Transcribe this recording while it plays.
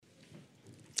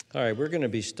All right, we're going to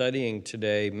be studying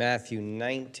today Matthew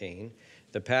 19.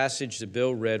 The passage that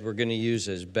Bill read we're going to use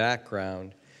as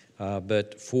background,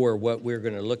 but for what we're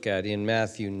going to look at in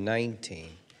Matthew 19.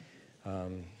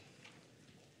 We're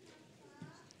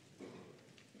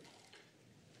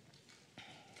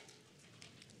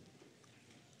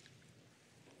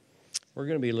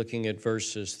going to be looking at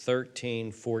verses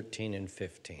 13, 14, and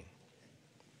 15.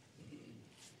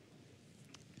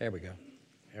 There we go.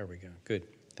 There we go. Good.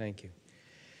 Thank you.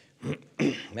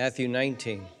 Matthew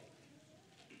 19.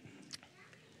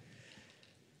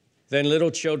 Then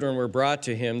little children were brought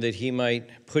to him that he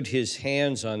might put his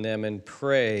hands on them and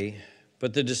pray,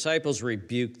 but the disciples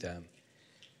rebuked them.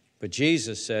 But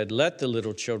Jesus said, "Let the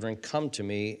little children come to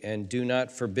me, and do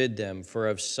not forbid them, for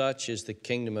of such is the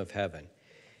kingdom of heaven."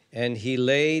 And he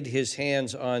laid his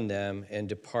hands on them and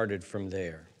departed from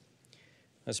there.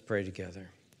 Let's pray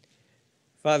together.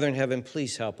 Father in heaven,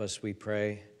 please help us, we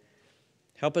pray.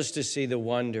 Help us to see the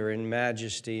wonder and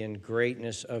majesty and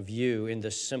greatness of you in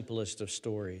the simplest of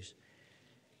stories.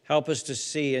 Help us to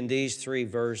see in these 3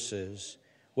 verses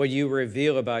what you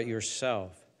reveal about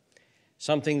yourself,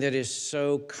 something that is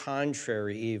so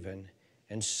contrary even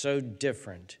and so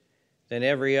different than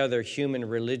every other human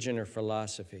religion or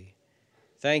philosophy.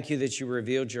 Thank you that you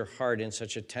revealed your heart in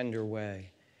such a tender way,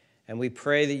 and we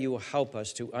pray that you will help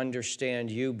us to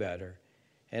understand you better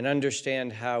and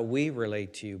understand how we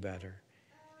relate to you better,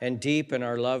 and deepen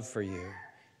our love for you,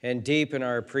 and deepen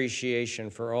our appreciation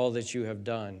for all that you have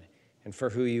done and for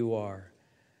who you are.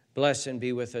 Bless and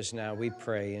be with us now, we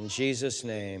pray. In Jesus'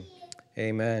 name,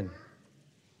 amen.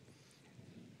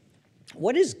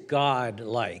 What is God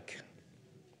like?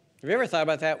 Have you ever thought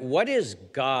about that? What is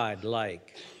God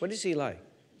like? What is he like?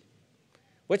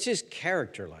 What's his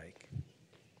character like?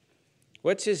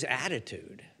 What's his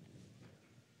attitude?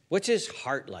 What's his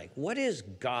heart like? What is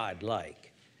God like?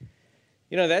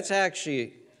 You know, that's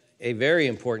actually a very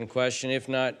important question, if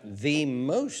not the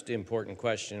most important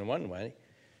question in one way,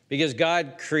 because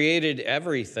God created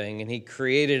everything, and he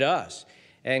created us,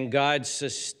 and God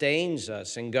sustains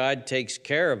us, and God takes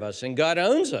care of us, and God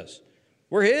owns us.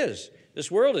 We're his.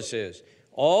 This world is his.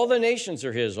 All the nations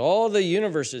are his. All the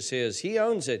universe is his. He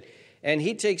owns it, and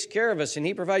he takes care of us, and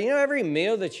he provides. You know, every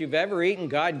meal that you've ever eaten,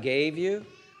 God gave you.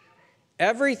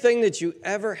 Everything that you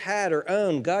ever had or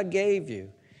owned, God gave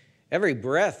you. Every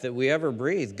breath that we ever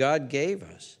breathe, God gave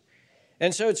us.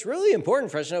 And so it's really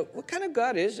important for us to know, what kind of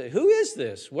God is it? Who is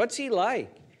this? What's he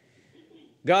like?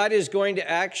 God is going to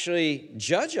actually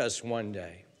judge us one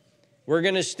day. We're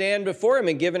going to stand before him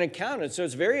and give an account. And so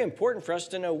it's very important for us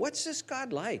to know, what's this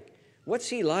God like? What's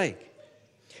he like?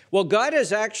 Well, God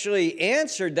has actually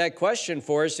answered that question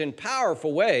for us in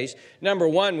powerful ways. Number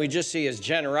one, we just see his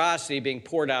generosity being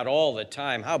poured out all the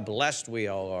time. How blessed we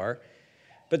all are.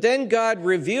 But then God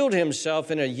revealed himself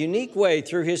in a unique way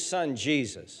through his son,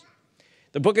 Jesus.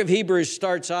 The book of Hebrews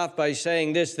starts off by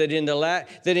saying this, that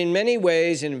in many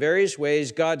ways, in various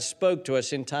ways, God spoke to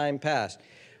us in time past.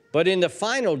 But in the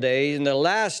final day, in the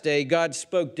last day, God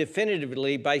spoke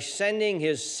definitively by sending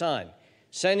his son.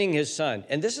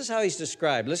 And this is how he's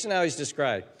described. Listen how he's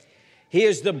described. He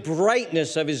is the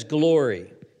brightness of his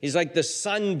glory. He's like the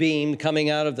sunbeam coming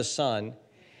out of the sun.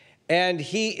 And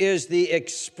he is the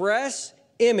express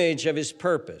image of his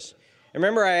purpose.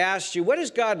 Remember, I asked you, what is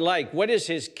God like? What is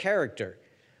his character?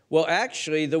 Well,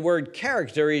 actually, the word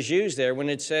character is used there when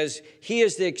it says he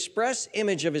is the express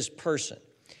image of his person.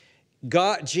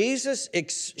 Jesus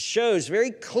shows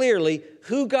very clearly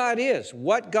who God is,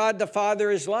 what God the Father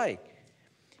is like.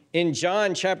 In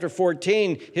John chapter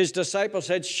 14, his disciples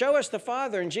said, "Show us the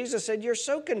Father." And Jesus said, "You're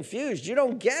so confused. You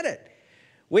don't get it.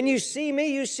 When you see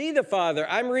me, you see the Father.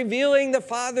 I'm revealing the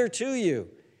Father to you."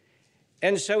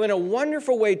 And so in a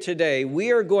wonderful way today,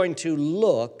 we are going to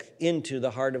look into the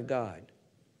heart of God.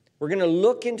 We're going to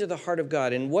look into the heart of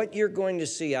God. And what you're going to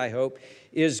see, I hope,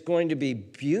 is going to be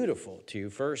beautiful to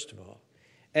you, first of all.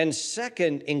 And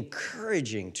second,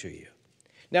 encouraging to you.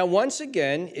 Now, once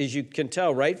again, as you can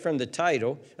tell right from the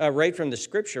title, right from the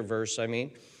scripture verse,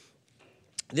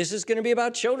 this is going to be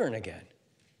about children again.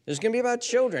 This is going to be about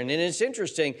children. And it's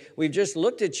interesting. We've just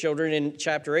looked at children in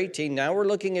chapter 18. Now we're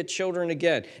looking at children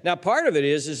again. Now, part of it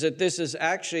is that this is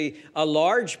actually a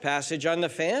large passage on the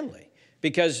family,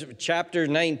 because chapter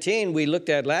 19 we looked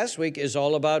at last week is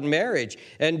all about marriage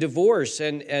and divorce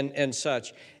and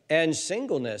such, and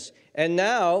singleness. And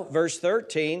now verse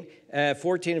 13,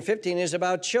 14 and 15 is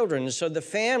about children. So the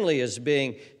family is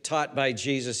being taught by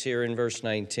Jesus here in verse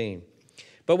 19.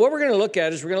 But what we're going to look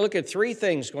at is we're going to look at 3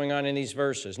 things going on in these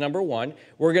verses. Number one,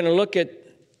 we're going to look at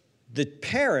the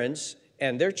parents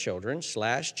and their children,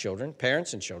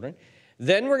 parents and children.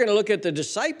 Then we're going to look at the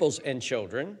disciples and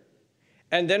children.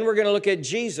 And then we're going to look at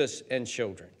Jesus and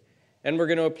children. And we're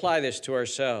going to apply this to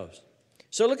ourselves.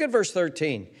 So look at verse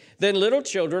 13. Then little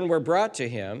children were brought to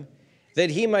him, that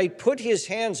he might put his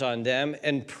hands on them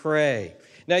and pray.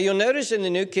 Now, you'll notice in the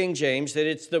New King James that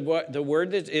it's the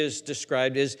word that is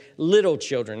described as little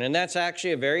children, and that's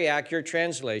actually a very accurate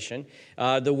translation.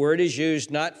 The word is used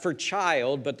not for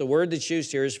child, but the word that's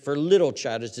used here is for little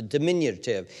child. It's a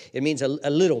diminutive. It means a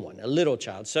little one, a little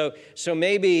child. So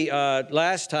maybe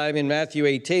last time in Matthew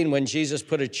 18, when Jesus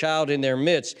put a child in their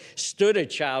midst, stood a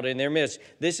child in their midst,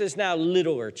 this is now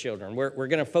littler children. We're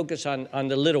going to focus on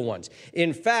the little ones.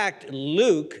 In fact,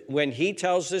 Luke, when he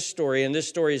tells this story, and this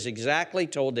story is exactly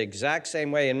told the exact same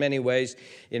way in many ways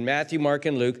in Matthew, Mark,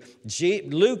 and Luke.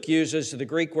 Luke uses the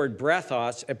Greek word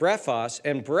brephos,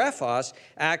 and brephos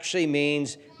actually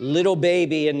means little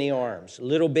baby in the arms,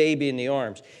 little baby in the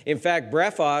arms. In fact,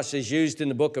 brephos is used in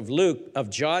the book of Luke of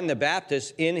John the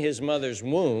Baptist in his mother's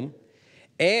womb,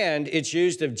 and it's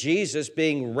used of Jesus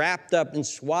being wrapped up and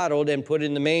swaddled and put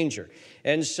in the manger.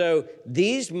 And so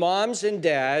these moms and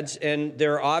dads, and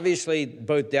there are obviously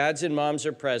both dads and moms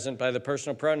are present by the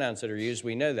personal pronouns that are used.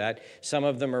 We know that. Some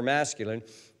of them are masculine.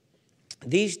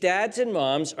 These dads and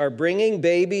moms are bringing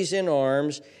babies in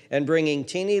arms and bringing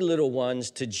teeny little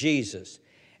ones to Jesus.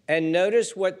 And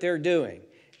notice what they're doing.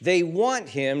 They want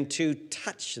him to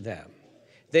touch them.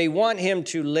 They want him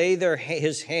to lay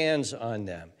his hands on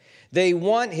them. They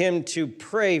want him to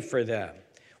pray for them.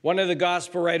 One of the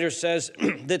gospel writers says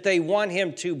that they want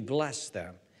him to bless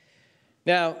them.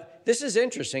 Now, this is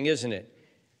interesting, isn't it?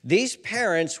 These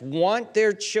parents want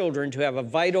their children to have a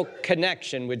vital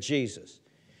connection with Jesus.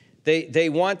 They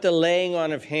want the laying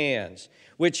on of hands,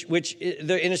 which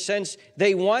in a sense,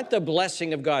 they want the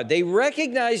blessing of God. They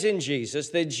recognize in Jesus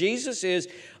that Jesus is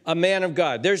a man of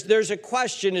God. There's a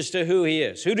question as to who he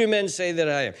is. Who do men say that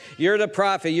I am? You're the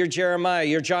prophet. You're Jeremiah.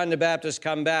 You're John the Baptist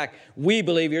come back. We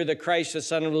believe you're the Christ, the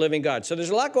Son of the living God. So there's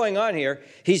a lot going on here.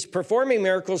 He's performing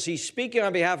miracles. He's speaking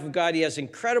on behalf of God. He has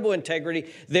incredible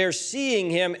integrity. They're seeing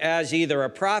him as either a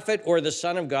prophet or the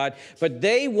Son of God, but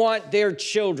they want their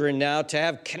children now to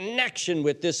have connection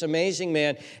with this amazing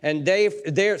man, and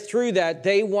they're through that,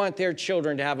 they want their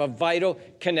children to have a vital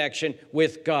connection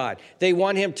with God. They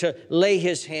want him to lay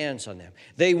his hands on them.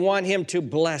 They want him to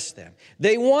bless them.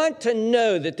 They want to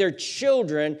know that their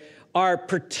children are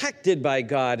protected by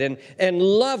God and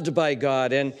loved by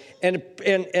God and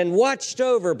watched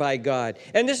over by God.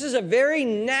 And this is a very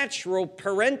natural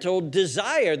parental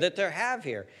desire that they have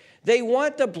here. They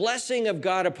want the blessing of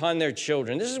God upon their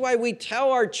children. This is why we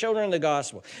tell our children the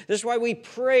gospel. This is why we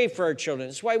pray for our children.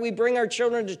 This is why we bring our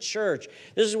children to church.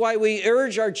 This is why we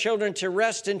urge our children to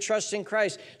rest and trust in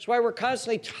Christ. This is why we're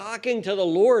constantly talking to the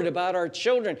Lord about our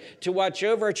children, to watch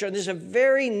over our children. This is a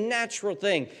very natural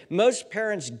thing. Most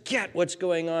parents get what's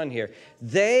going on here.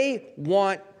 They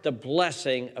want the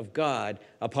blessing of God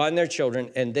upon their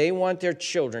children, and they want their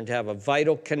children to have a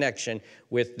vital connection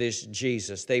with this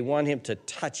Jesus. They want him to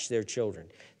touch their children.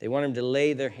 They want him to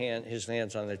lay his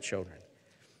hands on their children.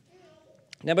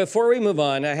 Now, before we move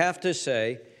on, I have to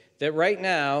say that right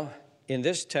now, in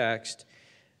this text,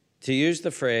 to use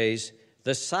the phrase,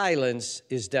 the silence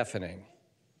is deafening.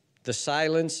 The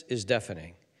silence is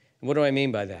deafening. And what do I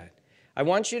mean by that? I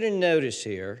want you to notice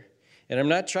here, and I'm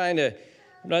not trying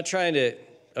to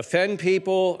offend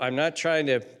people. I'm not trying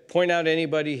to point out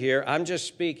anybody here. I'm just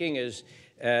speaking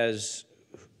as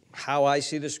how I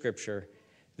see the scripture.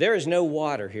 There is no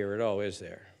water here at all, is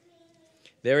there?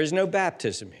 There is no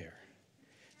baptism here.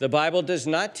 The Bible does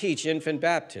not teach infant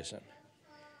baptism.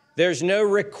 There's no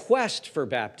request for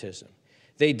baptism.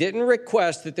 They didn't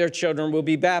request that their children will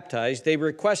be baptized. They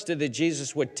requested that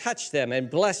Jesus would touch them and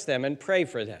bless them and pray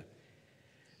for them.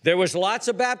 There was lots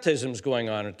of baptisms going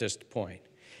on at this point.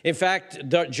 In fact,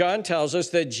 John tells us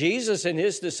that Jesus and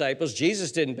his disciples,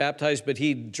 Jesus didn't baptize, but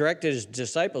he directed his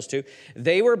disciples to,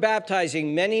 they were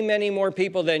baptizing many, many more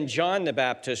people than John the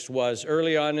Baptist was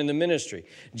early on in the ministry.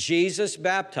 Jesus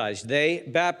baptized, they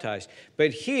baptized.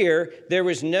 But here, there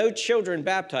was no children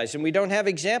baptized, and we don't have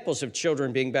examples of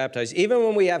children being baptized. Even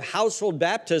when we have household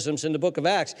baptisms in the book of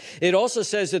Acts, it also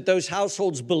says that those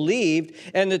households believed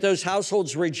and that those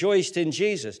households rejoiced in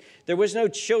Jesus. There was no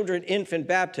infant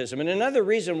baptism. And another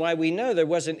reason why we know there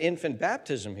wasn't infant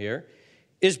baptism here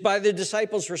is by the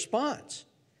disciples' response.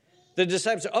 The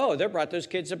disciples, they brought those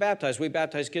kids to baptize. We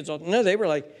baptize kids all. No, they were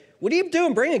like, what are you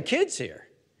doing bringing kids here?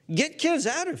 Get kids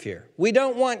out of here. We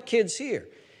don't want kids here.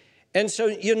 And so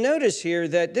you'll notice here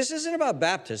that this isn't about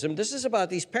baptism. This is about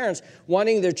these parents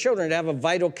wanting their children to have a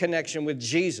vital connection with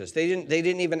Jesus. They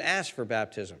didn't even ask for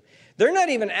baptism. They're not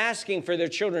even asking for their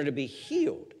children to be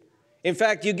healed. In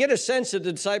fact, you get a sense that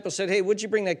the disciples said, hey, what'd you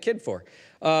bring that kid for?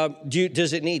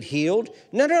 Does it need healed?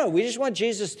 No, we just want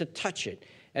Jesus to touch it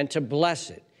and to bless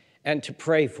it and to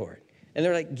pray for it. And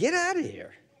they're like, get out of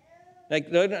here.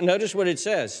 Like, notice what it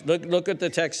says. Look what the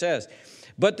text says.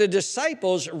 But the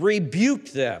disciples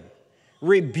rebuked them.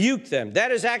 Rebuked them.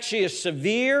 That is actually a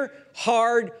severe,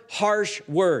 hard, harsh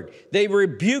word. They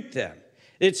rebuked them.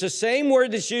 It's the same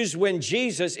word that's used when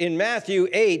Jesus, in Matthew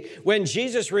 8, when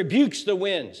Jesus rebukes the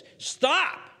winds.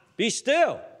 Stop, be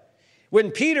still.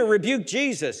 When Peter rebuked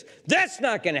Jesus, that's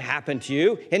not going to happen to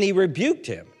you, and he rebuked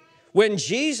him. When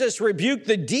Jesus rebuked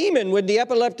the demon with the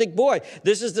epileptic boy,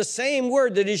 this is the same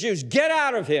word that is used. Get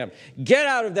out of him. Get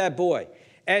out of that boy.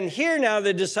 And here now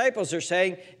the disciples are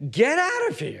saying, get out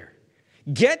of here.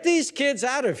 Get these kids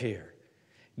out of here.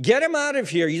 Get them out of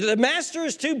here. The master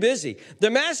is too busy.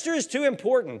 The master is too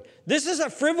important. This is a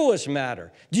frivolous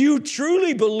matter. Do you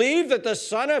truly believe that the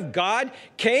Son of God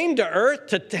came to earth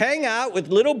to hang out with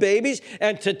little babies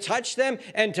and to touch them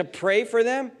and to pray for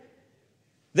them?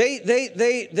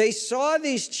 They saw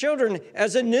these children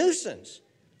as a nuisance.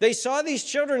 They saw these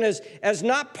children as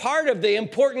not part of the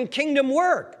important kingdom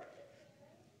work.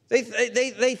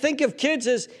 They think of kids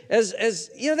as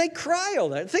they cry all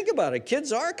the time. Think about it.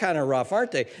 Kids are kind of rough,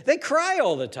 aren't they? They cry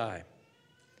all the time.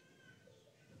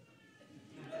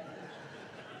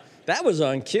 That was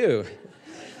on cue.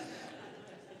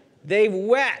 They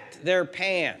wet their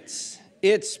pants.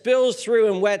 It spills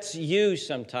through and wets you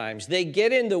sometimes. They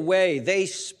get in the way. They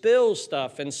spill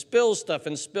stuff and spill stuff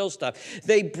and spill stuff.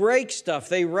 They break stuff.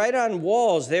 They write on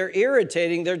walls. They're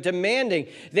irritating. They're demanding.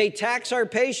 They tax our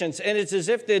patience. And it's as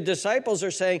if the disciples are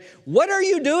saying, what are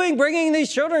you doing bringing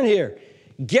these children here?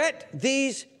 Get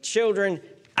these children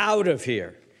out of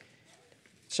here.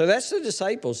 So that's the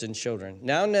disciples and children.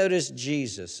 Now notice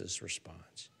Jesus'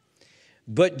 response.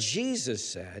 But Jesus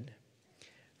said,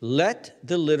 let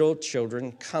the little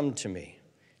children come to me.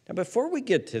 Now, before we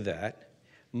get to that,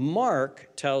 Mark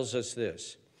tells us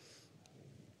this.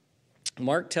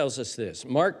 Mark tells us this.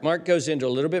 Mark goes into a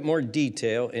little bit more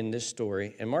detail in this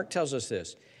story, and Mark tells us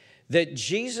this, that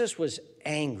Jesus was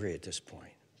angry at this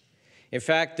point. In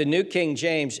fact, the New King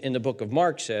James in the book of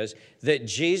Mark says that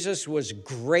Jesus was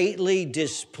greatly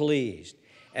displeased.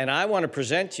 And I want to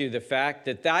present to you the fact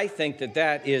that I think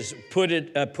that is put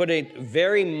it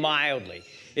very mildly.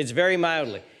 It's very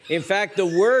mildly. In fact, the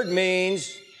word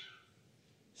means,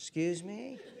 excuse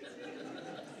me?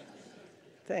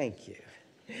 Thank you.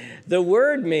 The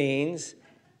word means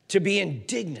to be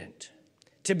indignant,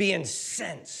 to be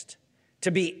incensed,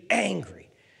 to be angry.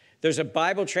 There's a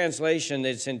Bible translation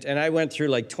and I went through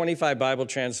like 25 Bible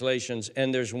translations,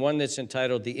 and there's one that's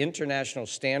entitled the International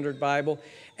Standard Bible,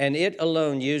 and it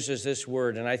alone uses this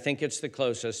word, and I think it's the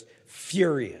closest,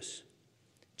 furious.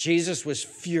 Jesus was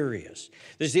furious.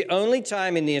 This is the only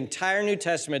time in the entire New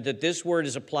Testament that this word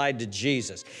is applied to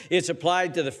Jesus. It's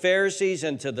applied to the Pharisees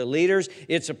and to the leaders.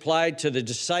 It's applied to the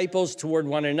disciples toward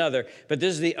one another. But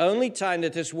this is the only time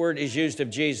that this word is used of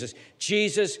Jesus.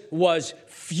 Jesus was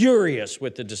furious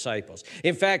with the disciples.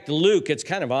 In fact, Luke, it's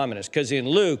kind of ominous because in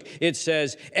Luke it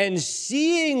says, and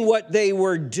seeing what they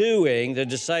were doing, the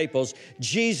disciples,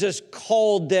 Jesus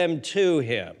called them to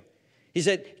him. He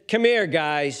said, come here,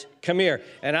 guys, come here.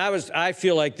 And I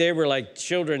feel like they were like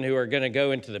children who are going to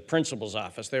go into the principal's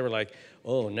office. They were like,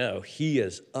 oh no, he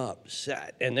is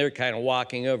upset. And they're kind of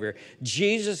walking over.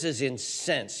 Jesus is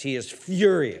incensed. He is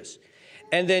furious.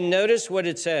 And then notice what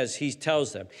it says. He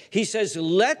tells them. He says,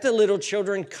 let the little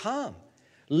children come.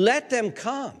 Let them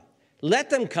come. Let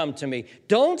them come to me.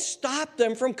 Don't stop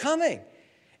them from coming.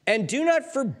 And do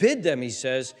not forbid them, he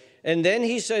says. And then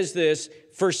he says this,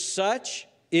 for such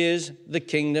is the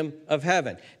kingdom of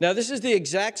heaven. Now, this is the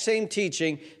exact same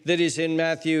teaching that is in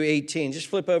Matthew 18. Just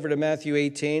flip over to Matthew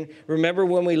 18. Remember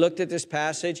when we looked at this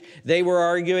passage? They were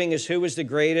arguing as who was the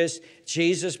greatest.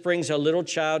 Jesus brings a little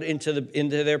child into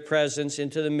their presence,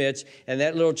 into the midst, and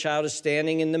that little child is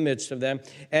standing in the midst of them.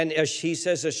 And as he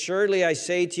says, assuredly I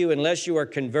say to you, unless you are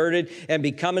converted and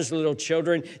become as little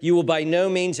children, you will by no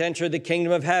means enter the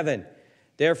kingdom of heaven.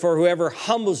 Therefore, whoever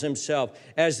humbles himself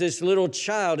as this little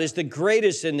child is the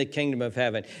greatest in the kingdom of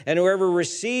heaven. And whoever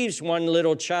receives one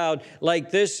little child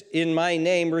like this in my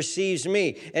name receives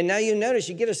me. And now you notice,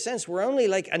 you get a sense we're only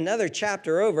like another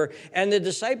chapter over, and the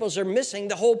disciples are missing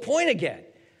the whole point again.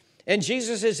 And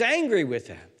Jesus is angry with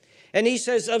them. And he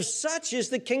says, of such is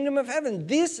the kingdom of heaven.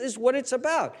 This is what it's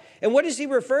about. And what is he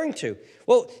referring to?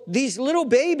 Well, these little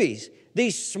babies,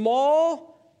 these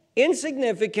small,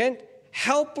 insignificant,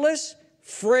 helpless,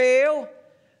 frail,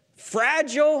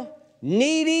 fragile,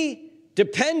 needy,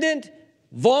 dependent,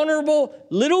 vulnerable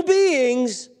little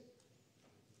beings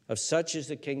of such is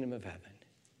the kingdom of heaven.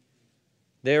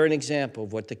 They're an example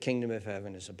of what the kingdom of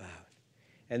heaven is about.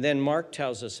 And then Mark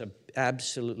tells us an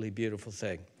absolutely beautiful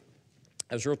thing.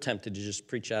 I was real tempted to just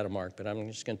preach out of Mark, but I'm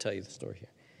just going to tell you the story here.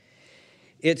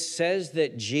 It says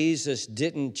that Jesus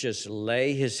didn't just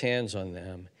lay his hands on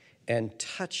them and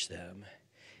touch them.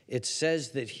 It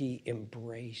says that he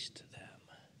embraced them.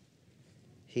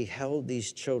 He held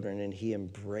these children and he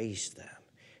embraced them.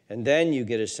 And then you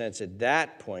get a sense at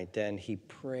that point, then he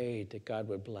prayed that God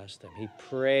would bless them. He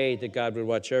prayed that God would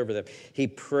watch over them. He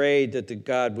prayed that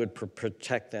God would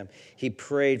protect them. He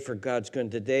prayed for God's good,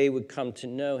 that they would come to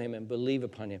know him and believe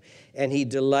upon him. And he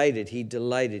delighted.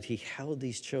 He held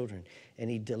these children and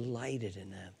he delighted in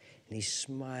them. And he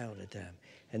smiled at them.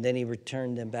 And then he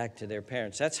returned them back to their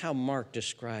parents. That's how Mark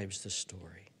describes the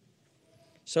story.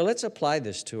 So let's apply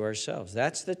this to ourselves.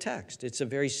 That's the text. It's a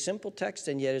very simple text,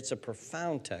 and yet it's a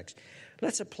profound text.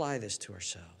 Let's apply this to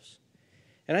ourselves.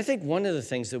 And I think one of the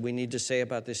things that we need to say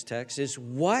about this text is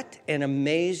what an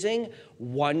amazing,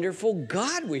 wonderful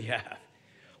God we have.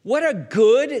 What a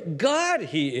good God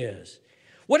he is.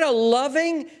 What a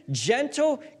loving,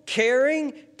 gentle,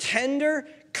 caring, tender,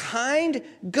 kind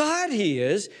God he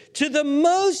is to the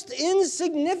most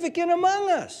insignificant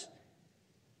among us.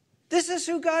 This is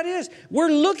who God is. We're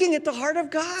looking at the heart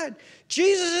of God.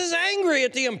 Jesus is angry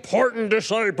at the important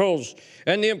disciples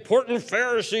and the important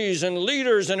Pharisees and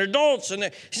leaders and adults. And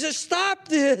he says, stop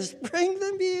this. Bring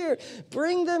them here.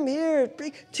 Bring them here.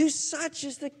 To such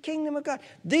is the kingdom of God.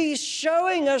 He's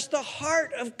showing us the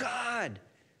heart of God.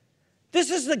 This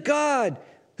is the God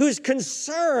who's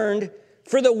concerned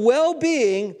for the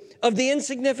well-being of the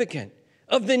insignificant,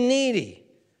 of the needy,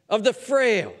 of the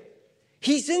frail.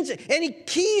 And he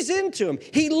keys into them.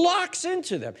 He locks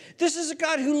into them. This is a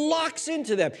God who locks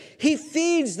into them. He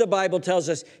feeds, the Bible tells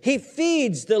us, he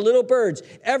feeds the little birds.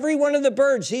 Every one of the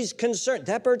birds, he's concerned.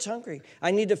 That bird's hungry. I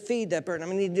need to feed that bird.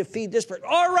 I need to feed this bird.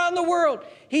 All around the world,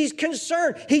 he's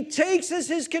concerned. He takes as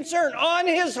his concern on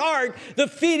his heart the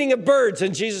feeding of birds.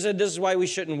 And Jesus said, this is why we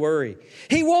shouldn't worry.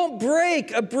 He won't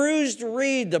break a bruised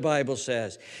reed, the Bible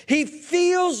says. He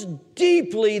feels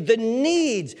deeply the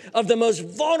needs of the most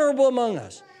vulnerable among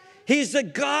us. He's the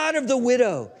God of the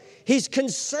widow. He's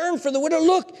concerned for the widow.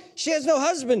 Look, she has no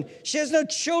husband. She has no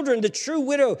children, the true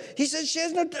widow. He says she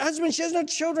has no husband. She has no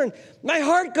children. My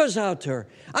heart goes out to her.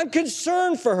 I'm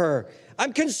concerned for her.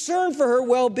 I'm concerned for her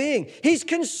well-being. He's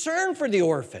concerned for the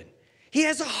orphan. He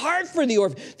has a heart for the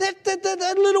orphan.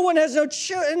 That little one has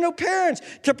no parents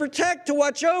to protect, to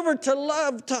watch over, to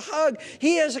love, to hug.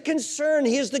 He has a concern.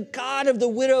 He is the God of the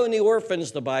widow and the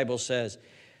orphans, the Bible says.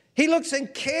 He looks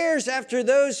and cares after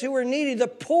those who are needy, the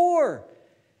poor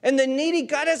and the needy.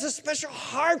 God has a special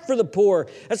heart for the poor,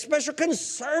 a special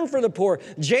concern for the poor.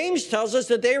 James tells us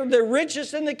that they are the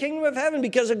richest in the kingdom of heaven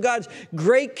because of God's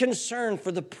great concern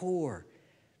for the poor.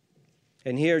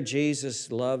 And here Jesus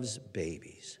loves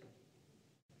babies.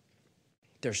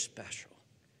 They're special.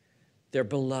 They're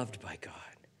beloved by God.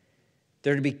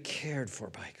 They're to be cared for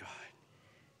by God.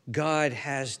 God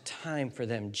has time for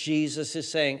them. Jesus is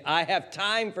saying, I have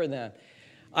time for them.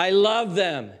 I love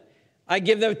them. I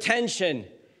give them attention.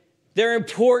 They're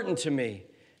important to me.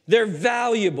 They're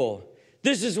valuable.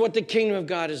 This is what the kingdom of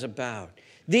God is about.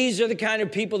 These are the kind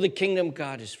of people the kingdom of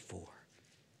God is for.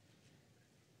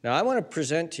 Now, I want to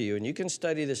present to you, and you can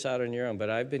study this out on your own,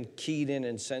 but I've been keyed in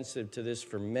and sensitive to this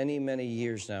for many, many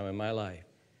years now in my life.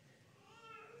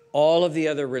 All of the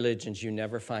other religions, you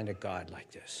never find a God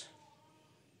like this.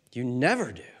 You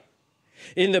never do.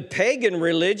 In the pagan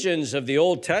religions of the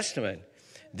Old Testament,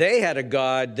 they had a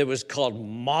god that was called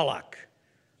Moloch.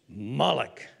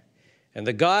 Moloch. And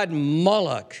the god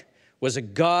Moloch was a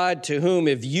god to whom,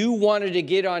 if you wanted to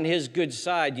get on his good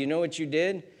side, you know what you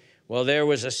did? Well, there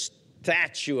was a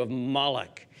statue of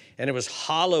Moloch, and it was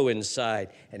hollow inside,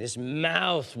 and his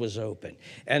mouth was open.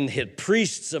 And the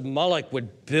priests of Moloch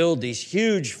would build these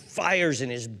huge fires in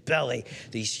his belly,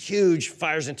 these huge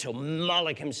fires until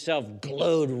Moloch himself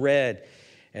glowed red.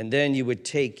 And then you would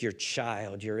take your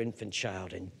child, your infant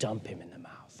child, and dump him in the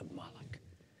mouth of Moloch.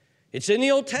 It's in the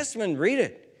Old Testament. Read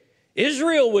it.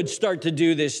 Israel would start to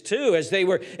do this too as they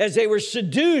were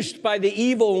seduced by the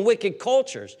evil and wicked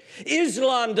cultures.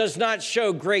 Islam does not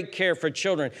show great care for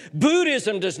children.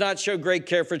 Buddhism does not show great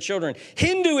care for children.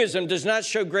 Hinduism does not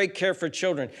show great care for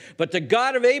children. But the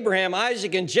God of Abraham,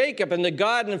 Isaac, and Jacob, and the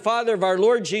God and Father of our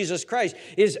Lord Jesus Christ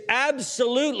is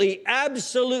absolutely,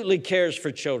 absolutely cares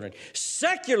for children.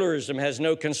 Secularism has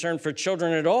no concern for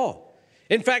children at all.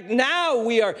 In fact, now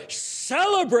we are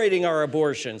celebrating our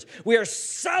abortions. We are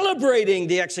celebrating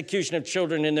the execution of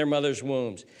children in their mother's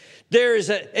wombs. There is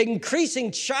an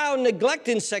increasing child neglect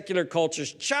in secular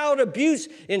cultures, child abuse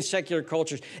in secular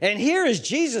cultures. And here is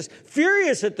Jesus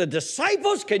furious at the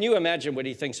disciples. Can you imagine what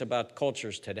he thinks about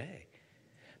cultures today?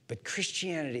 But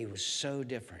Christianity was so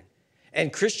different.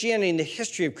 And Christianity, and the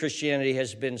history of Christianity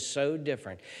has been so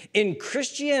different. In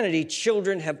Christianity,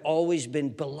 children have always been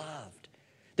beloved.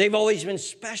 They've always been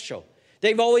special.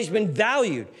 They've always been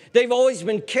valued. They've always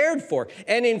been cared for.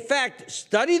 And in fact,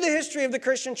 study the history of the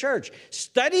Christian church.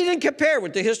 Study and compare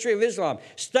with the history of Islam.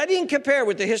 Study and compare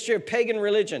with the history of pagan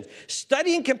religions.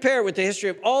 Study and compare with the history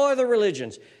of all other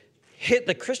religions.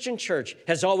 The Christian church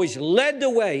has always led the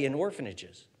way in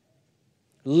orphanages,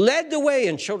 led the way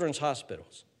in children's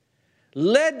hospitals,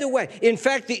 led the way. In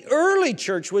fact, the early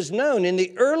church was known in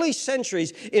the early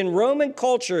centuries in Roman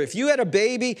culture. If you had a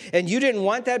baby and you didn't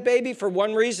want that baby for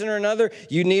one reason or another,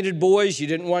 you needed boys, you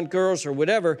didn't want girls or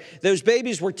whatever, those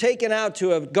babies were taken out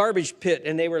to a garbage pit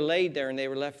and they were laid there and they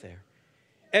were left there.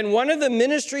 And one of the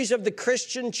ministries of the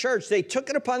Christian church, they took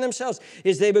it upon themselves,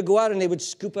 is they would go out and they would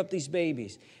scoop up these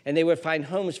babies and they would find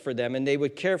homes for them and they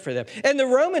would care for them. And the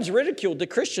Romans ridiculed the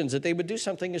Christians that they would do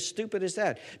something as stupid as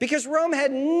that, because Rome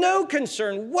had no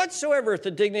concern whatsoever with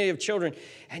the dignity of children.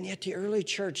 And yet the early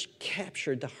church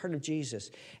captured the heart of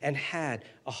Jesus and had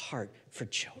a heart for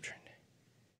children.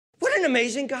 What an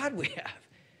amazing God we have.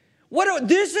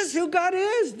 This is who God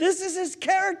is. This is his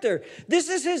character. This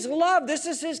is his love. This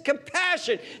is his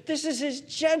compassion. This is his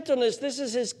gentleness. This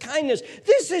is his kindness.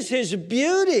 This is his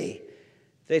beauty,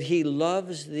 that he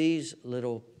loves these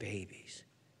little babies.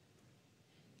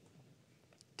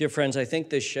 Dear friends, I think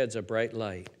this sheds a bright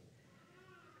light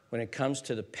when it comes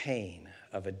to the pain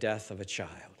of a death of a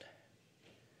child.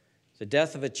 The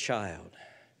death of a child,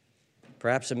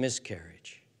 perhaps a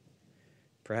miscarriage.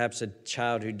 Perhaps a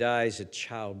child who dies at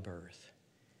childbirth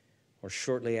or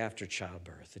shortly after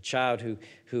childbirth. A child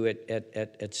who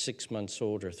at 6 months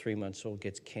old or 3 months old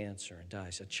gets cancer and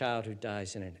dies. A child who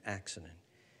dies in an accident.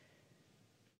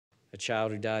 A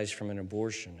child who dies from an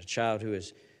abortion. A child who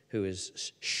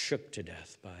is shook to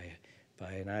death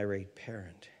by an irate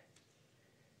parent.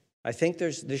 I think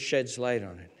this sheds light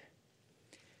on it.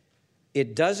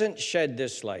 It doesn't shed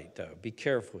this light, though. Be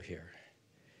careful here.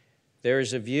 There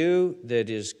is a view that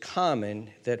is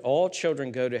common that all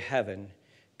children go to heaven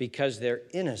because they're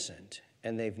innocent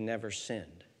and they've never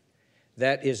sinned.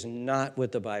 That is not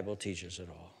what the Bible teaches at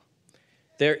all.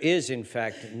 There is, in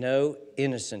fact, no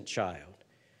innocent child,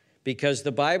 because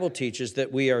the Bible teaches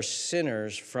that we are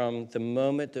sinners from the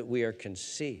moment that we are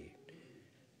conceived.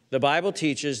 The Bible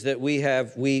teaches that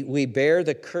we bear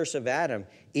the curse of Adam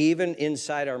even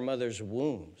inside our mother's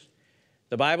wombs.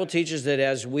 The Bible teaches that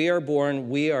as we are born,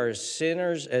 we are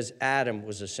sinners as Adam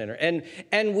was a sinner.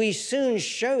 And we soon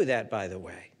show that, by the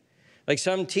way. Like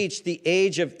some teach the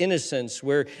age of innocence,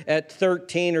 where at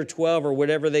 13 or 12 or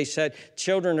whatever they said,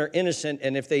 children are innocent,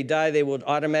 and if they die, they will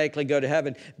automatically go to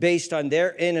heaven based on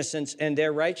their innocence and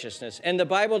their righteousness. And the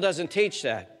Bible doesn't teach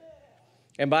that.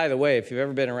 And by the way, if you've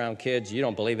ever been around kids, you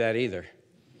don't believe that either.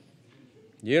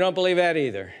 You don't believe that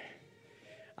either.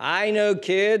 I know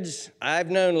kids, I've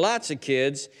known lots of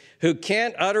kids who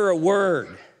can't utter a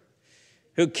word,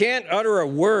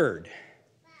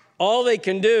 All they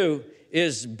can do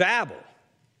is babble.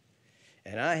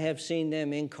 And I have seen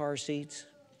them in car seats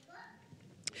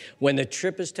when the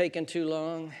trip is taking too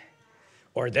long,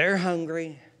 or they're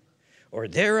hungry, or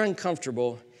they're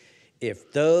uncomfortable.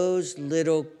 If those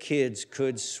little kids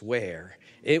could swear,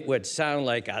 it would sound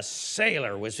like a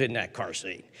sailor was in that car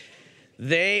seat.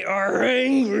 They are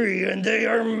angry and they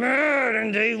are mad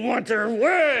and they want their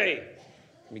way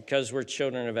because we're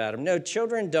children of Adam. No,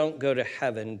 children don't go to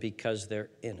heaven because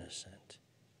they're innocent.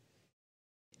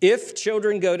 If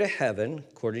children go to heaven,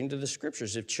 according to the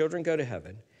scriptures, if children go to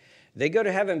heaven, they go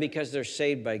to heaven because they're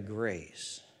saved by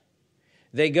grace.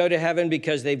 They go to heaven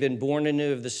because they've been born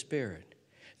anew of the Spirit.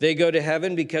 They go to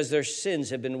heaven because their sins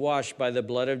have been washed by the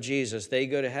blood of Jesus. They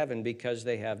go to heaven because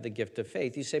they have the gift of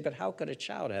faith. You say, but how could a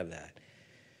child have that?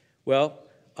 Well,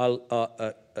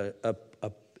 an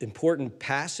important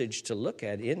passage to look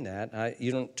at in that,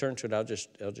 you don't turn to it, I'll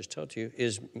just tell it to you,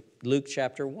 is Luke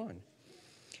chapter 1.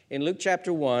 In Luke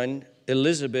chapter 1,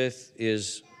 Elizabeth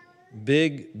is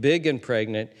big and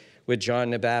pregnant with John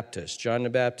the Baptist. John the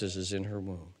Baptist is in her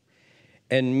womb.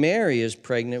 And Mary is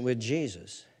pregnant with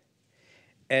Jesus.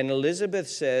 And Elizabeth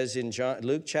says in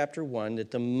Luke chapter 1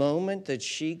 that the moment that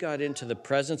she got into the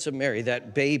presence of Mary,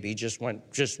 that baby just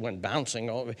went bouncing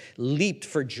all over, leaped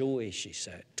for joy, she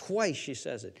said. Twice she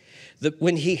says it.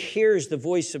 When he hears the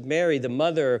voice of Mary, the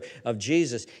mother of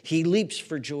Jesus, he leaps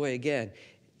for joy again.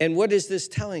 And what is this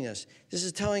telling us? This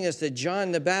is telling us that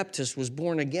John the Baptist was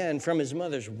born again from his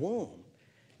mother's womb.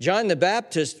 John the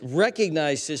Baptist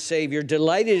recognized his Savior,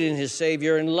 delighted in his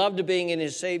Savior, and loved being in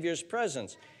his Savior's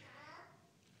presence.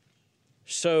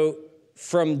 So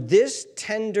from this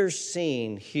tender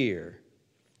scene here,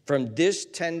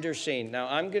 now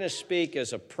I'm going to speak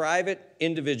as a private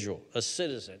individual, a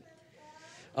citizen,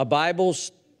 a Bible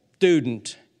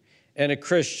student, and a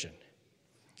Christian.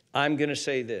 I'm going to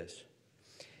say this.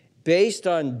 Based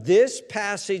on this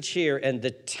passage here and the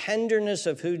tenderness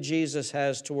of who Jesus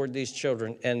has toward these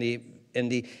children and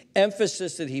the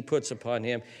emphasis that he puts upon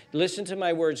him, listen to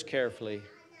my words carefully.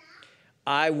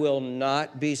 I will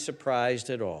not be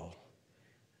surprised at all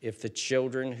if the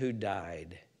children who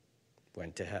died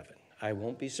went to heaven. I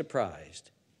won't be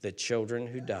surprised that children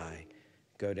who die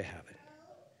go to heaven.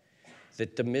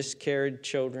 That the miscarried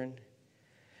children,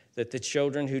 that the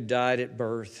children who died at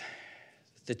birth,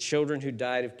 the children who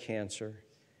died of cancer,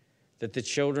 that the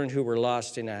children who were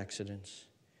lost in accidents,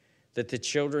 that the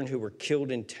children who were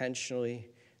killed intentionally,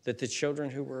 that the children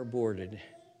who were aborted,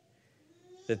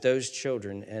 that those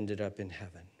children ended up in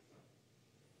heaven.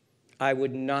 I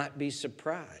would not be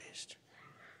surprised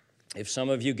if some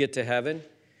of you get to heaven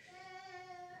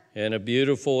and a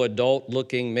beautiful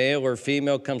adult-looking male or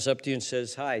female comes up to you and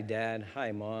says, "Hi, Dad.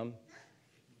 Hi, Mom.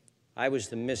 I was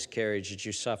the miscarriage that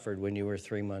you suffered when you were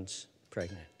 3 months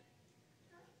pregnant.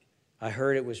 I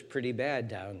heard it was pretty bad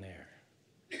down there.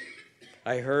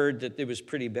 I heard that it was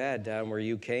pretty bad down where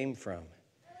you came from.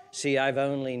 See, I've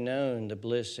only known the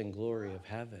bliss and glory of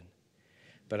heaven.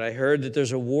 But I heard that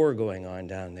there's a war going on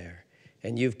down there,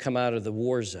 and you've come out of the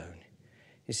war zone."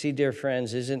 You see, dear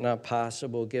friends, is it not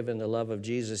possible, given the love of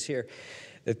Jesus here,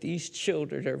 that these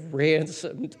children are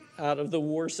ransomed out of the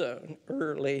war zone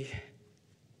early,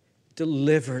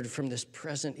 delivered from this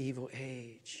present evil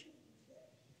age,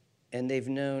 and they've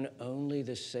known only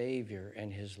the Savior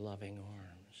and his loving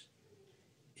arms?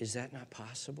 Is that not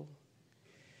possible?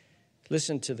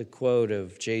 Listen to the quote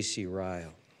of J.C.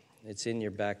 Ryle. It's in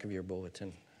your back of your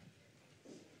bulletin.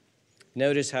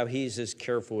 Notice how he's as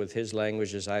careful with his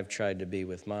language as I've tried to be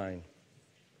with mine.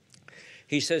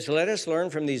 He says, "Let us learn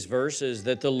from these verses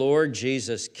that the Lord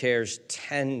Jesus cares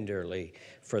tenderly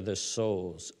for the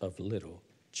souls of little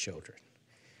children.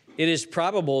 It is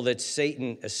probable that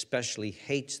Satan especially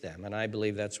hates them, and I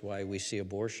believe that's why we see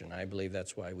abortion. I believe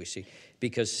that's why we see,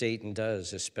 because Satan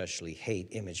does especially hate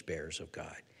image bearers of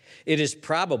God. It is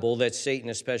probable that Satan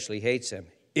especially hates them.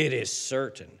 It is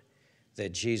certain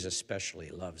that Jesus especially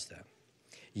loves them.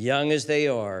 Young as they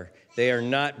are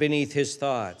not beneath his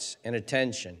thoughts and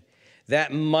attention.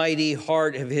 That mighty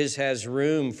heart of his has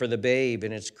room for the babe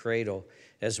in its cradle,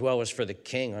 as well as for the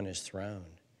king on his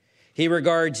throne. He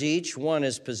regards each one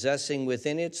as possessing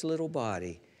within its little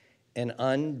body an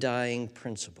undying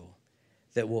principle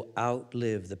that will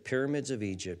outlive the pyramids of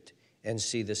Egypt and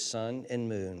see the sun and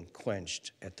moon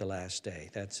quenched at the last day."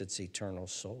 That's its eternal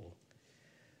soul.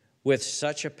 With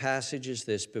such a passage as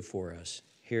this before us,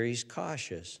 here he's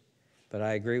cautious, but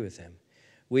I agree with him.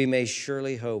 We may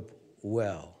surely hope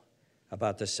well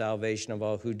about the salvation of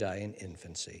all who die in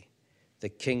infancy. The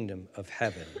kingdom of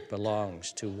heaven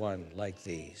belongs to one like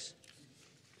these.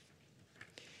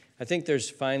 I think there's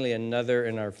finally another,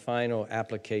 and our final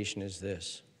application is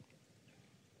this.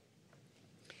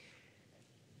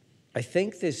 I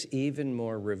think this even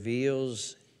more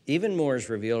is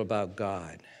revealed about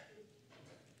God.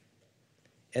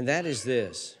 And that is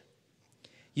this.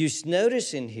 You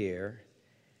notice in here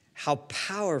how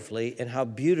powerfully and how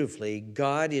beautifully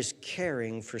God is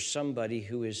caring for somebody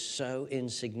who is so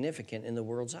insignificant in the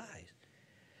world's eyes.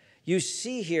 You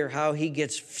see here how he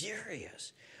gets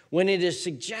furious when it is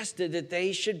suggested that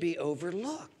they should be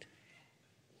overlooked.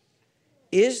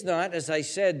 Is not, as I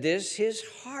said, this his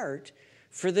heart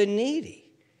for the needy,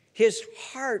 his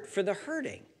heart for the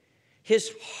hurting,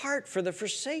 his heart for the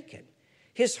forsaken,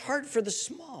 his heart for the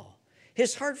small,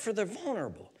 his heart for the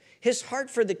vulnerable, his heart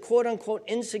for the quote-unquote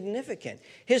insignificant,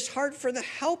 his heart for the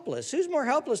helpless. Who's more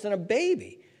helpless than a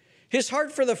baby? His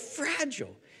heart for the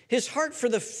fragile, his heart for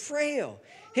the frail,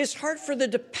 his heart for the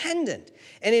dependent.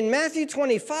 And in Matthew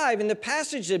 25, in the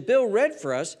passage that Bill read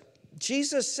for us,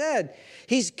 Jesus said,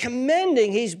 he's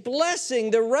commending, he's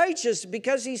blessing the righteous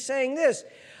because he's saying this: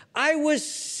 I was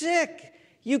sick,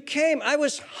 you came. I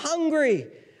was hungry,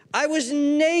 I was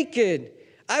naked,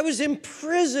 I was in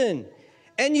prison,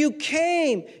 And you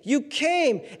came.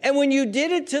 And when you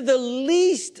did it to the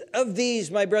least of these,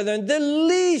 my brethren, the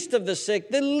least of the sick,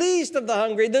 the least of the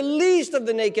hungry, the least of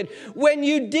the naked, when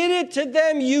you did it to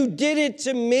them, you did it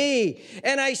to me.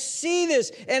 And I see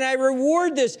this and I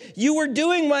reward this. You were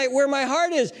doing where my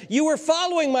heart is. You were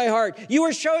following my heart. You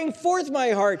were showing forth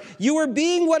my heart. You were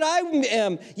being what I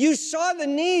am. You saw the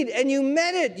need and you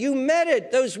met it. You met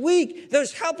it. Those weak,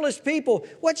 those helpless people.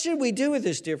 What should we do with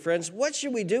this, dear friends? What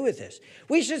should we do with this?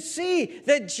 We should see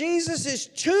that Jesus is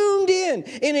tuned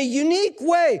in a unique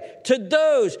way to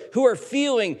those who are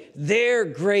feeling their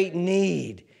great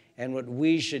need. And what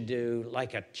we should do,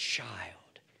 like a child,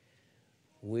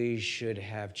 we should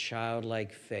have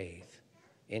childlike faith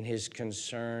in his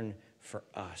concern for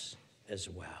us as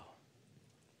well.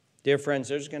 Dear friends,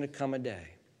 there's going to come a day.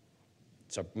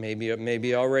 So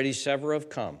maybe already several have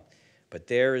come. But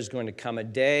there is going to come a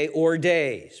day or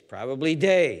days, probably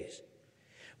days,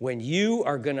 when you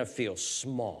are going to feel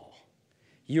small.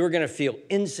 You are going to feel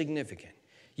insignificant.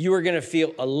 You are going to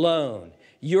feel alone.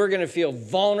 You are going to feel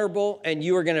vulnerable, and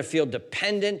you are going to feel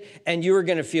dependent, and you are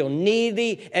going to feel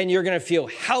needy, and you're going to feel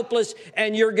helpless,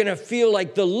 and you're going to feel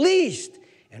like the least.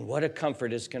 And what a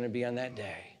comfort it's going to be on that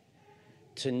day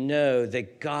to know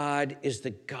that God is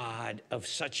the God of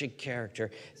such a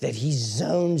character that he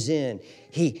zones in.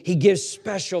 He gives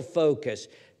special focus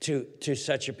to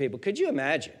such a people. Could you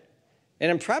imagine?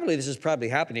 And this is probably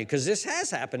happening because this has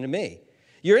happened to me.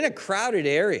 You're in a crowded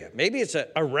area. Maybe it's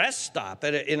a rest stop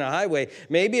in a highway.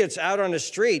 Maybe it's out on the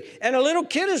street, and a little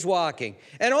kid is walking.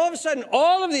 And all of a sudden,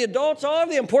 all of the adults, all of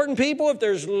the important people, if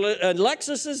there's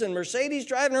Lexuses and Mercedes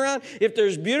driving around, if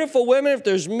there's beautiful women, if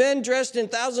there's men dressed in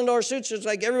 $1,000 suits, it's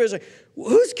like everybody's like,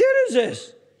 whose kid is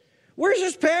this? Where's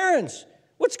his parents?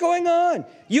 What's going on?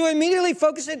 You immediately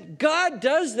focus it. God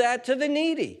does that to the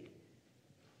needy.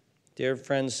 Dear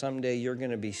friends, someday you're going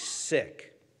to be sick.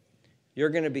 You're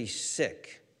going to be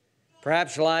sick,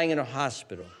 perhaps lying in a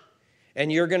hospital, and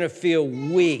you're going to feel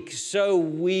weak, so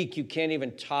weak you can't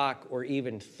even talk or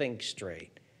even think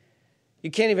straight. You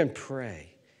can't even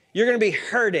pray. You're going to be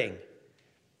hurting.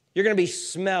 You're going to be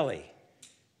smelly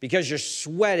because you're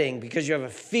sweating, because you have a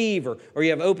fever or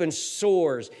you have open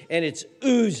sores and it's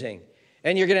oozing,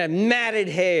 and you're going to have matted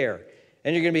hair,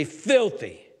 and you're going to be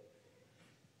filthy,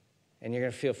 and you're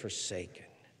going to feel forsaken.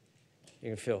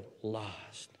 You're going to feel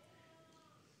lost.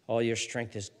 All your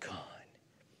strength is gone.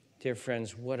 Dear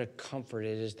friends, what a comfort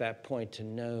it is at that point to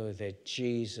know that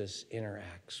Jesus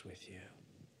interacts with you.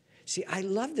 See, I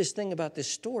love this thing about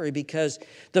this story because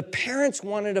the parents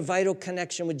wanted a vital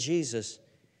connection with Jesus,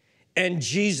 and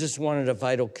Jesus wanted a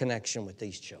vital connection with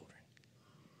these children.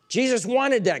 Jesus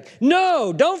wanted that.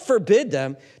 No, don't forbid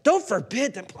them. Don't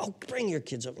forbid them. Oh, bring your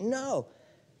kids over. No.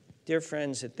 Dear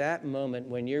friends, at that moment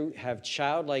when you have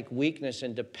childlike weakness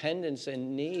and dependence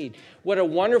and need, what a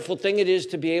wonderful thing it is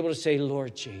to be able to say,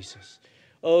 Lord Jesus,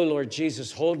 oh, Lord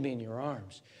Jesus, hold me in your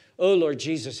arms. Oh, Lord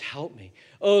Jesus, help me.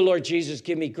 Oh, Lord Jesus,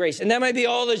 give me grace. And that might be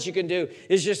all that you can do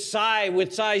is just sigh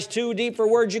with sighs too deep for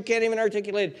words you can't even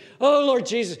articulate. Oh, Lord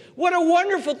Jesus, what a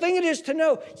wonderful thing it is to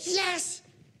know. Yes,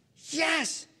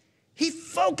 yes. He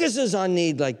focuses on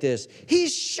need like this.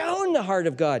 He's shown the heart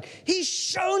of God. He's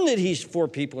shown that he's for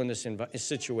people in this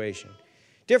situation.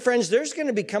 Dear friends, there's going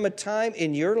to become a time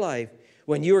in your life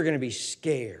when you are going to be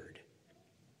scared,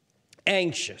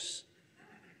 anxious.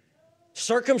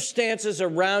 Circumstances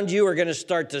around you are going to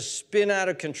start to spin out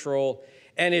of control,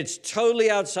 and it's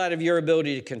totally outside of your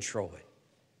ability to control it.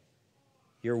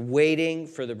 You're waiting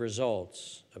for the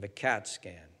results of a CAT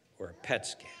scan or a PET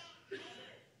scan.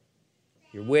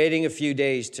 You're waiting a few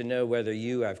days to know whether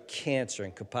you have cancer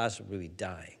and could possibly be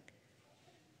dying.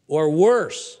 Or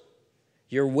worse,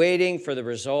 you're waiting for the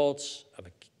results of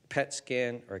a PET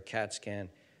scan or a CAT scan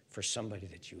for somebody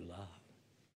that you love,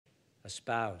 a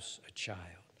spouse, a child.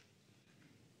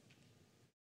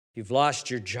 You've lost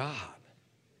your job.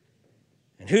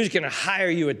 And who's going to hire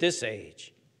you at this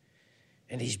age?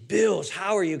 And these bills,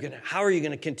 how are you going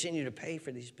to continue to pay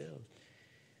for these bills?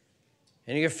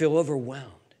 And you're going to feel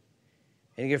overwhelmed.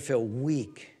 And you're going to feel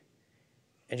weak,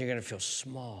 and you're going to feel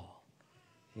small,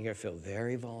 and you're going to feel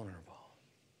very vulnerable.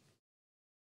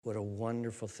 What a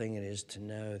wonderful thing it is to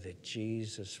know that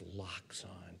Jesus locks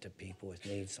on to people with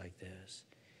needs like this.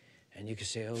 And you can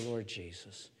say, oh, Lord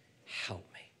Jesus, help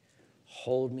me.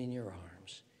 Hold me in your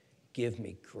arms. Give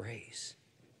me grace.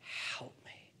 Help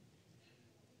me.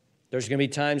 There's going to be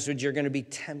times when you're going to be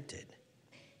tempted,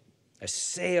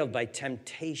 assailed by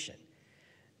temptation.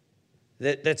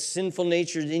 That sinful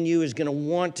nature in you is going to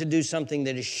want to do something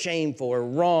that is shameful or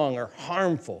wrong or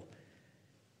harmful.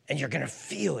 And you're going to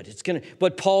feel it. It's going to,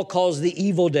 what Paul calls the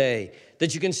evil day,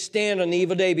 that you can stand on the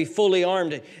evil day, be fully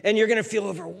armed, and you're going to feel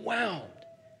overwhelmed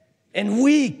and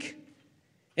weak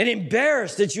and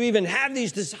embarrassed that you even have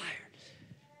these desires.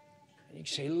 And you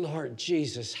say, Lord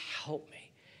Jesus, help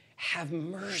me. Have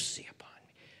mercy upon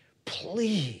me.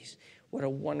 Please. What a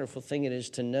wonderful thing it is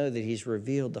to know that he's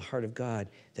revealed the heart of God,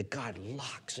 that God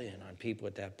locks in on people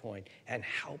at that point and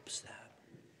helps them.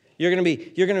 You're going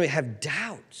to have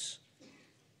doubts.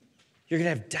 You're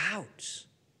going to have doubts.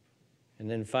 And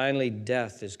then finally,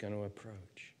 death is going to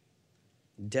approach.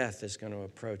 Death is going to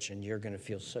approach, and you're going to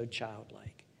feel so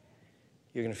childlike.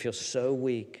 You're going to feel so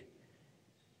weak.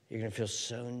 You're going to feel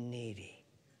so needy.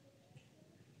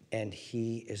 And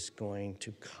he is going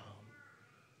to come.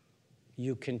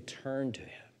 You can turn to him.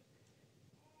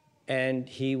 And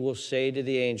he will say to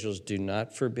the angels, do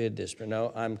not forbid this prayer.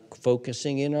 No, I'm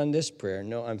focusing in on this prayer.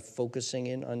 No, I'm focusing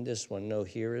in on this one. No,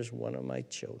 here is one of my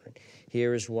children.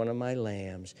 Here is one of my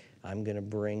lambs. I'm going to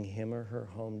bring him or her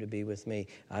home to be with me.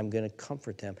 I'm going to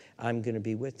comfort them. I'm going to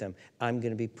be with them. I'm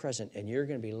going to be present. And you're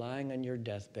going to be lying on your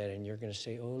deathbed, and you're going to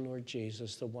say, oh, Lord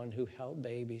Jesus, the one who held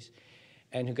babies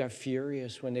and who got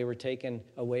furious when they were taken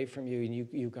away from you, and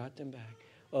you got them back.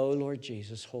 Oh, Lord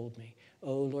Jesus, hold me.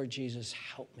 Oh, Lord Jesus,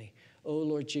 help me. Oh,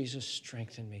 Lord Jesus,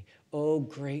 strengthen me. Oh,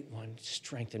 great one,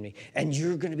 strengthen me. And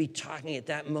you're going to be talking at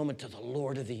that moment to the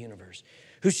Lord of the universe,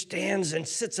 who stands and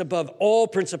sits above all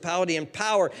principality and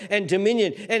power and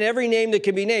dominion and every name that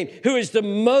can be named, who is the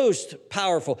most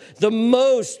powerful, the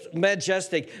most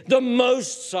majestic, the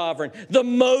most sovereign, the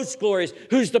most glorious,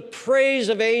 who's the praise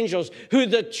of angels, who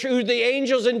the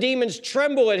angels and demons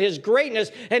tremble at his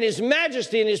greatness and his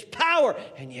majesty and his power.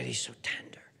 And yet he's so tender.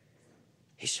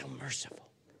 He's so merciful.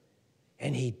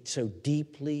 And he so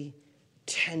deeply,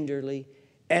 tenderly,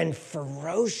 and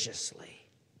ferociously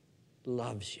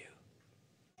loves you.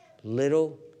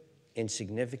 Little,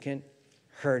 insignificant,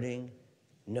 hurting,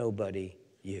 nobody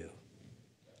you.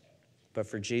 But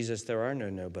for Jesus, there are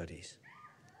no nobodies.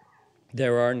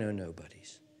 There are no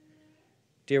nobodies.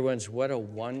 Dear ones, what a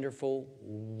wonderful,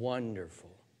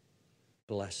 wonderful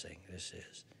blessing this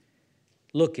is.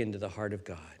 Look into the heart of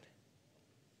God.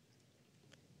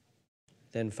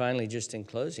 Then finally, just in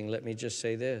closing, let me just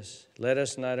say this. Let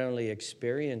us not only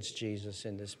experience Jesus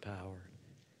in this power,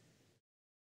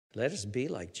 let us be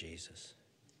like Jesus.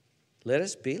 Let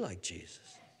us be like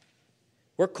Jesus.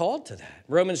 We're called to that.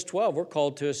 Romans 12, we're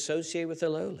called to associate with the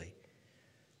lowly.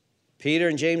 Peter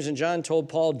and James and John told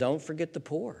Paul, don't forget the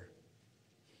poor.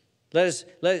 Let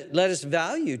us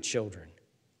value children.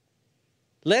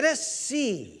 Let us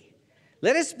see.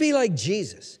 Let us be like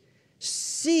Jesus.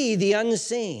 See the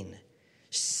unseen.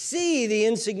 See the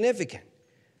insignificant.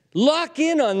 Lock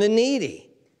in on the needy.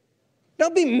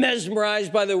 Don't be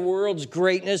mesmerized by the world's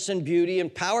greatness and beauty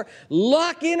and power.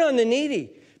 Lock in on the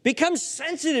needy. Become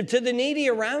sensitive to the needy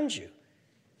around you.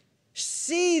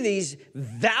 See these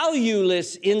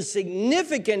valueless,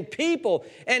 insignificant people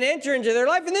and enter into their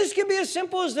life. And this can be as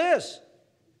simple as this.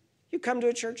 You come to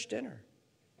a church dinner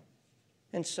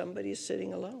and somebody is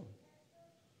sitting alone.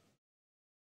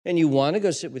 And you want to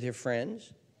go sit with your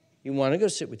friends. You want to go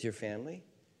sit with your family.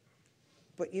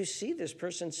 But you see this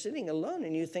person sitting alone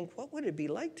and you think, what would it be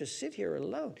like to sit here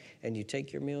alone? And you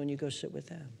take your meal and you go sit with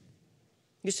them.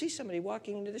 You see somebody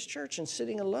walking into this church and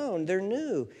sitting alone. They're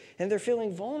new and they're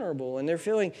feeling vulnerable and they're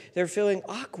feeling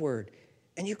awkward.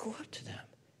 And you go up to them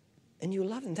and you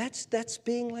love them. That's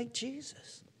being like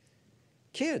Jesus.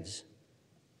 Kids,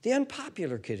 the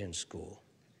unpopular kid in school,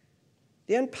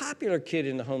 the unpopular kid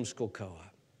in the homeschool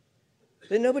co-op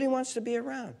that nobody wants to be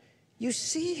around. You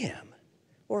see him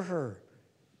or her,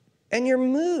 and you're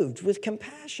moved with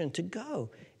compassion to go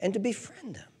and to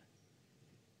befriend them.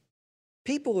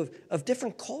 People of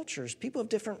different cultures, people of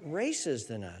different races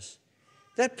than us.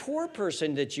 That poor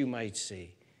person that you might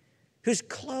see, whose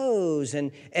clothes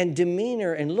and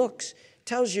demeanor and looks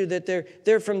tells you that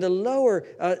they're from the lower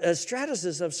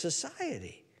stratuses of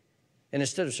society. And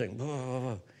instead of saying,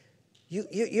 whoa,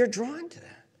 you're drawn to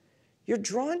them. You're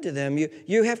drawn to them.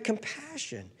 You have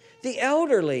compassion. The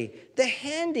elderly, the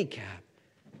handicapped,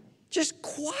 just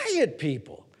quiet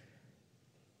people,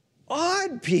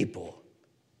 odd people.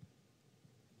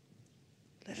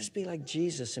 Let us be like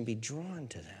Jesus and be drawn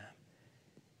to them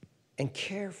and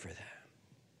care for them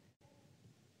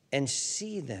and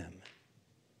see them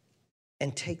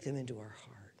and take them into our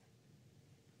heart.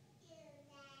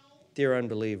 Dear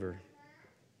unbeliever,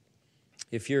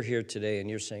 if you're here today and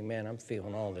you're saying, man, I'm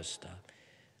feeling all this stuff.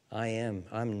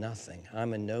 I'm nothing.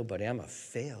 I'm a nobody. I'm a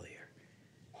failure.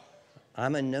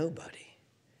 I'm a nobody.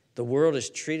 The world has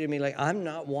treated me like I'm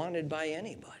not wanted by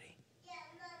anybody.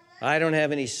 I don't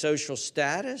have any social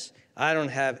status. I don't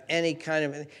have any kind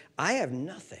of, I have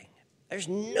nothing. There's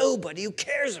nobody who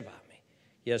cares about me.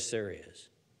 Yes, there is.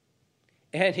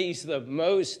 And he's the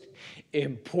most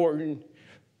important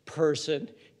person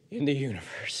in the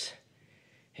universe.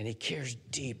 And he cares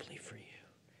deeply for you.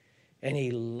 And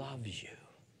he loves you.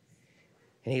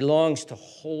 And he longs to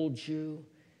hold you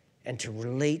and to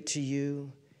relate to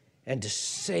you and to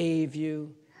save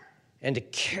you and to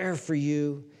care for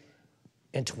you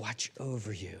and to watch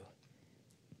over you.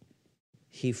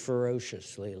 He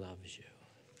ferociously loves you.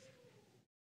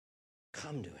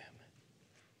 Come to him.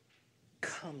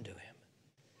 Come to him.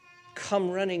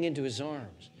 Come running into his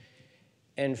arms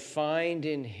and find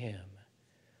in him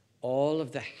all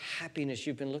of the happiness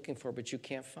you've been looking for but you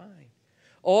can't find.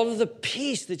 All of the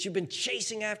peace that you've been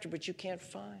chasing after but you can't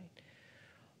find.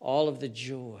 All of the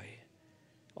joy,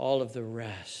 all of the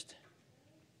rest,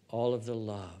 all of the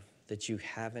love that you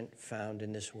haven't found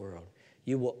in this world,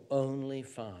 you will only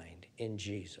find in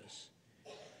Jesus,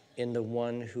 in the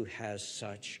one who has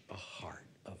such a heart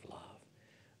of love.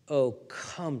 Oh,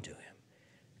 come to him.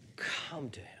 Come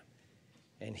to him,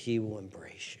 and he will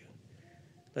embrace you.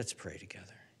 Let's pray together.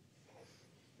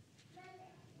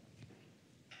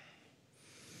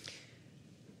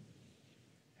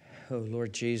 Oh,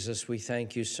 Lord Jesus, we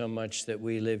thank you so much that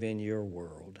we live in your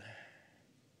world.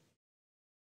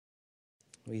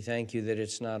 We thank you that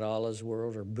it's not Allah's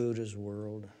world or Buddha's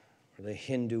world or the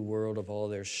Hindu world of all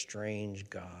their strange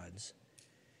gods.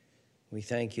 We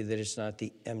thank you that it's not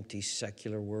the empty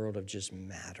secular world of just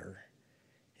matter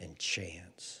and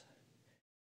chance.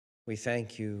 We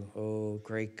thank you, oh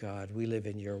great God, we live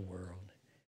in your world,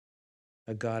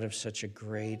 a God of such a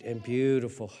great and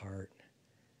beautiful heart,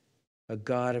 a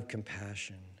God of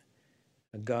compassion,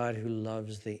 a God who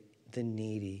loves the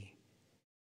needy,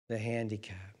 the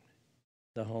handicapped,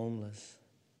 the homeless,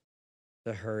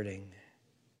 the hurting,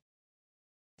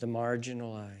 the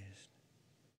marginalized,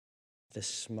 the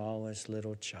smallest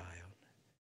little child.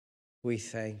 We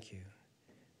thank you.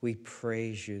 We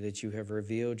praise you that you have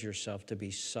revealed yourself to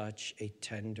be such a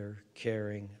tender,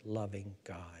 caring, loving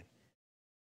God.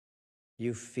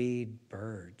 You feed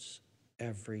birds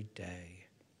every day.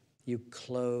 You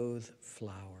clothe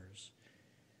flowers.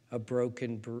 A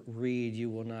broken reed you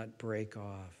will not break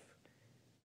off.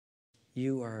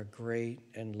 You are a great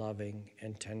and loving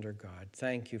and tender God.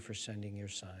 Thank you for sending your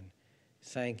Son.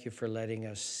 Thank you for letting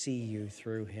us see you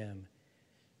through him.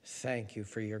 Thank you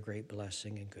for your great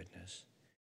blessing and goodness.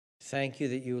 Thank you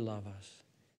that you love us.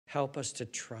 Help us to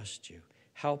trust you.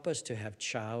 Help us to have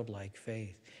childlike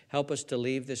faith. Help us to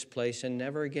leave this place and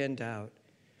never again doubt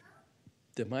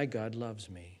that my God loves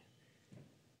me.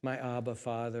 My Abba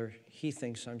Father, he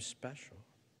thinks I'm special.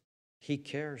 He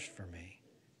cares for me.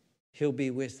 He'll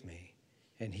be with me,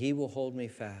 and he will hold me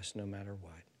fast no matter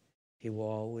what. He will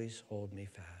always hold me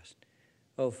fast.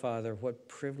 Oh, Father, what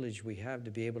privilege we have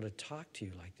to be able to talk to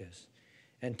you like this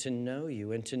and to know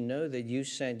you and to know that you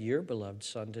sent your beloved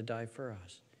Son to die for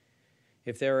us.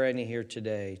 If there are any here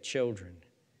today, children,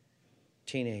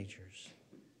 teenagers,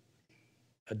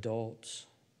 adults,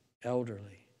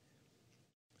 elderly,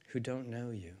 who don't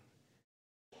know you,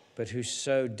 but who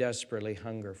so desperately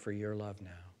hunger for your love now.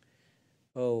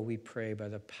 Oh, we pray by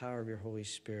the power of your Holy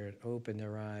Spirit, open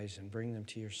their eyes and bring them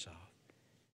to yourself.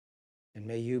 And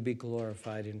may you be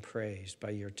glorified and praised by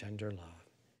your tender love.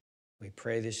 We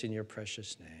pray this in your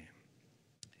precious name.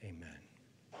 Amen.